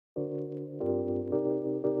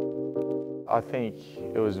I think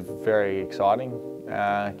it was a very exciting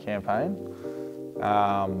campaign,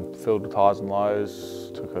 filled with highs and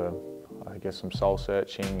lows. Took I guess some soul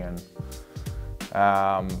searching and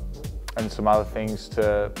some other things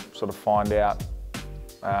to sort of find out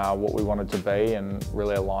what we wanted to be and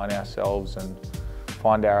really align ourselves and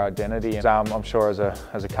find our identity. I'm sure as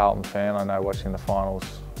a Carlton fan, I know watching the finals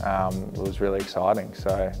it was really exciting.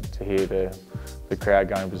 So to hear the crowd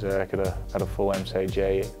going berserk at a full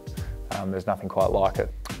MCG, there's nothing quite like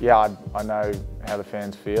it. Yeah, I know how the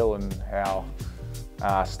fans feel and how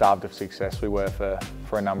starved of success we were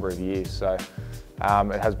for a number of years. So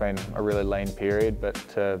it has been a really lean period, but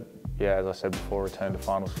to, yeah, as I said before, return to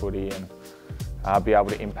finals footy and be able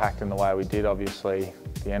to impact in the way we did. Obviously,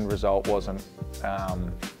 the end result wasn't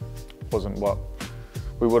what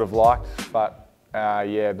we would have liked, but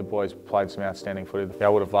yeah, the boys played some outstanding footy. Yeah, I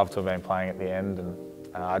would have loved to have been playing at the end, and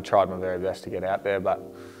I tried my very best to get out there, but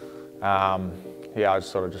yeah, I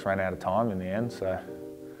sort of just ran out of time in the end. So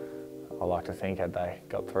I like to think had they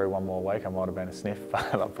got through one more week, I might have been a sniff,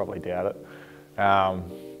 but I probably doubt it.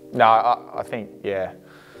 No, I think, yeah,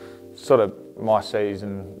 sort of my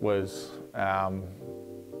season was,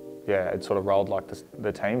 yeah, it sort of rolled like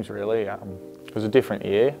the teams really. It was a different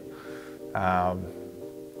year. I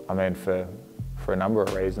mean, for a number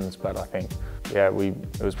of reasons, but I think, yeah, it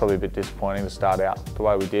was probably a bit disappointing to start out the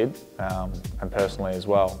way we did, and personally as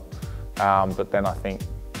well. But then I think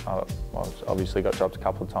I obviously got dropped a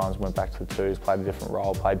couple of times, went back to the twos, played a different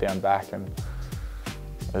role, played down back, and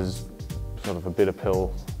it was sort of a bitter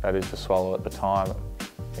pill that is to swallow at the time.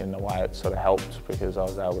 In a way it sort of helped because I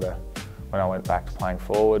was able to, when I went back to playing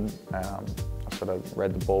forward, I sort of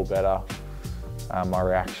read the ball better. My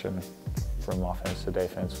reaction from offence to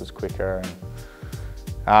defence was quicker,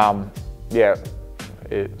 and yeah,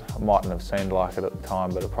 it mightn't have seemed like it at the time,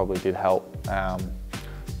 but it probably did help.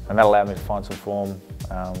 And that allowed me to find some form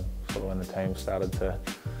sort of when the team started to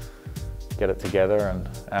get it together, and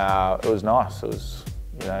it was nice. It was,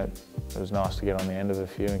 you know, it was nice to get on the end of a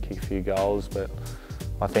few and kick a few goals, but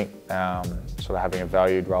I think sort of having a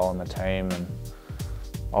valued role in the team and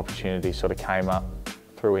opportunity sort of came up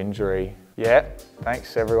through injury. Yeah,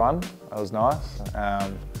 thanks everyone. That was nice.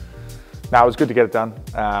 No, it was good to get it done.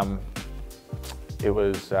 It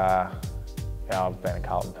was, yeah, I've been a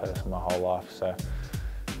Carlton person my whole life, so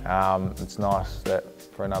it's nice that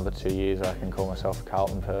for another 2 years I can call myself a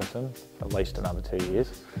Carlton person, at least another 2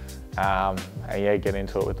 years. And yeah, get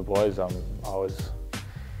into it with the boys. I was,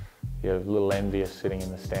 yeah, a little envious sitting in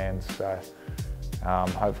the stands, so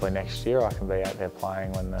hopefully next year I can be out there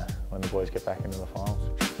playing when the boys get back into the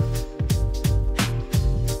finals.